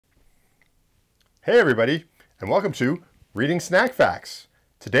Hey everybody, and welcome to Reading Snack Facts.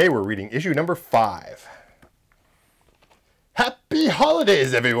 Today we're reading issue number 5. Happy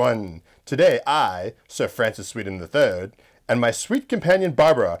holidays, everyone! Today I, Sir Francis Sweeten III, and my sweet companion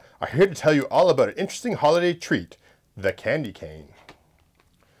Barbara are here to tell you all about an interesting holiday treat, the candy cane.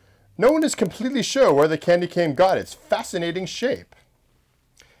 No one is completely sure where the candy cane got its fascinating shape.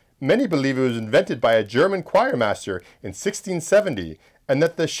 Many believe it was invented by a German choir master in 1670 and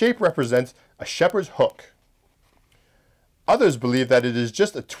that the shape represents a shepherd's hook. Others believe that it is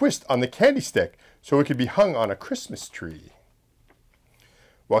just a twist on the candy stick so it could be hung on a Christmas tree.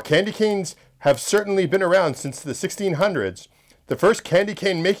 While candy canes have certainly been around since the 1600s, the first candy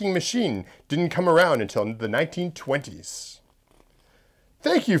cane making machine didn't come around until the 1920s.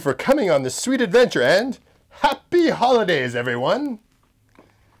 Thank you for coming on this sweet adventure and happy holidays, everyone!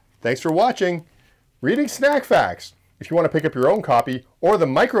 Thanks for watching Reading Snack Facts. If you want to pick up your own copy or the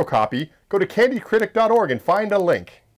micro copy, go to candycritic.org and find a link.